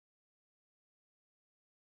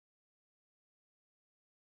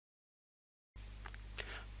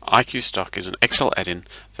IQ Stock is an Excel add-in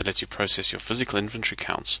that lets you process your physical inventory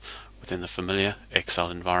counts within the familiar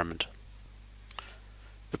Excel environment.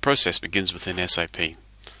 The process begins within SAP.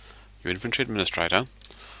 Your inventory administrator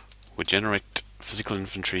would generate physical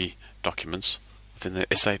inventory documents within the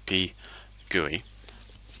SAP GUI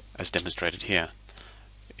as demonstrated here.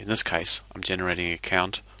 In this case, I'm generating an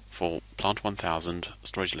account for Plant 1000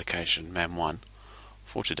 storage location MAM1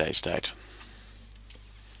 for today's date.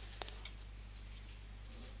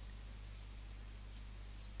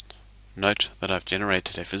 Note that I've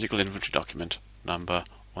generated a physical inventory document number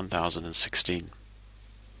 1016.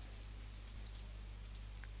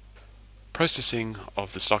 Processing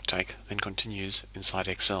of the Stocktake then continues inside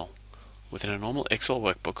Excel. Within a normal Excel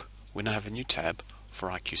workbook, we now have a new tab for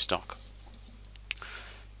IQ Stock.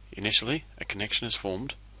 Initially, a connection is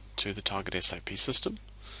formed to the target SAP system,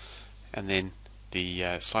 and then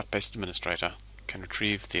the site-based administrator can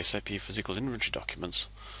retrieve the SAP physical inventory documents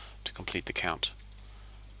to complete the count.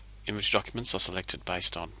 Inventory documents are selected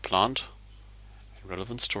based on plant and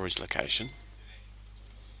relevant storage location,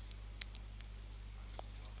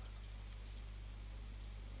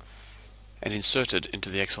 and inserted into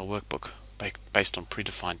the Excel workbook based on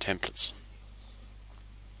predefined templates.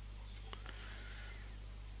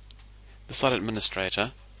 The site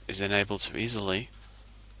administrator is then able to easily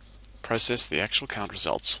process the actual count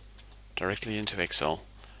results directly into Excel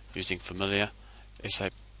using familiar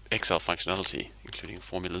SAP Excel functionality, including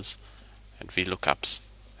formulas and VLOOKUPs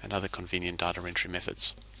and other convenient data entry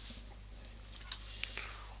methods.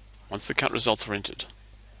 Once the count results are entered,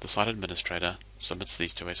 the site administrator submits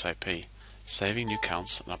these to SAP, saving new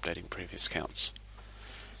counts and updating previous counts.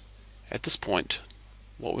 At this point,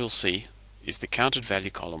 what we'll see is the counted value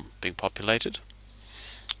column being populated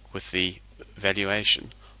with the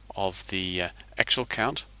valuation of the actual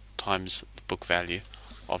count times the book value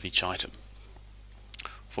of each item.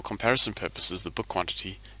 For comparison purposes, the book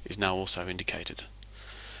quantity is now also indicated.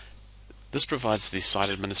 This provides the site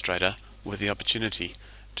administrator with the opportunity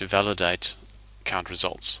to validate count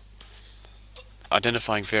results.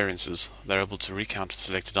 Identifying variances, they're able to recount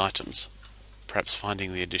selected items, perhaps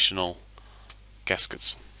finding the additional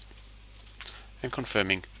gaskets, and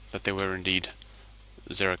confirming that there were indeed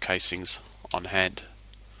 0 casings on hand.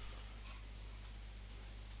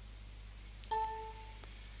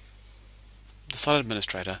 The site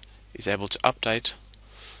administrator is able to update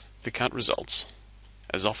the count results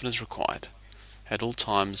as often as required, at all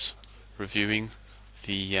times reviewing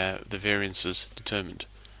the variances determined,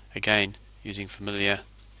 again using familiar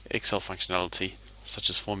Excel functionality such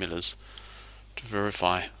as formulas to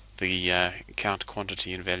verify the count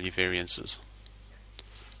quantity and value variances.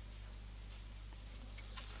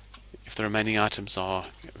 If the remaining items are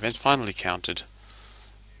finally counted,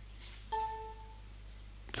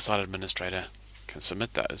 the site administrator can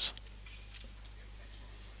submit those.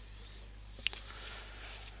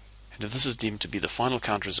 And if this is deemed to be the final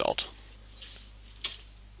count result,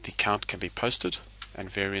 the count can be posted and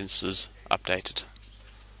variances updated.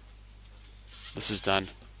 This is done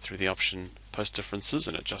through the option Post Differences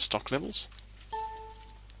and Adjust Stock Levels.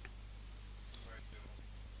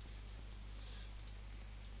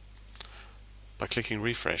 By clicking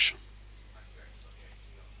Refresh,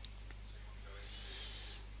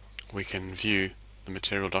 we can view the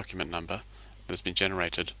material document number that has been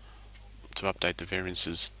generated to update the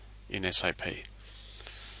variances in SAP.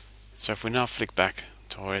 So if we now flick back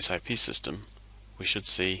to our SAP system, we should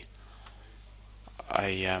see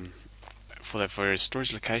for that various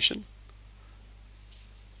storage location,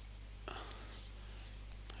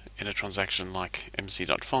 in a transaction like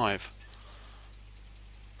MC.5,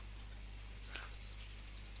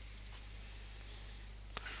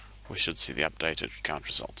 we should see the updated count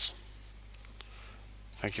results.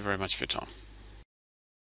 Thank you very much for your time.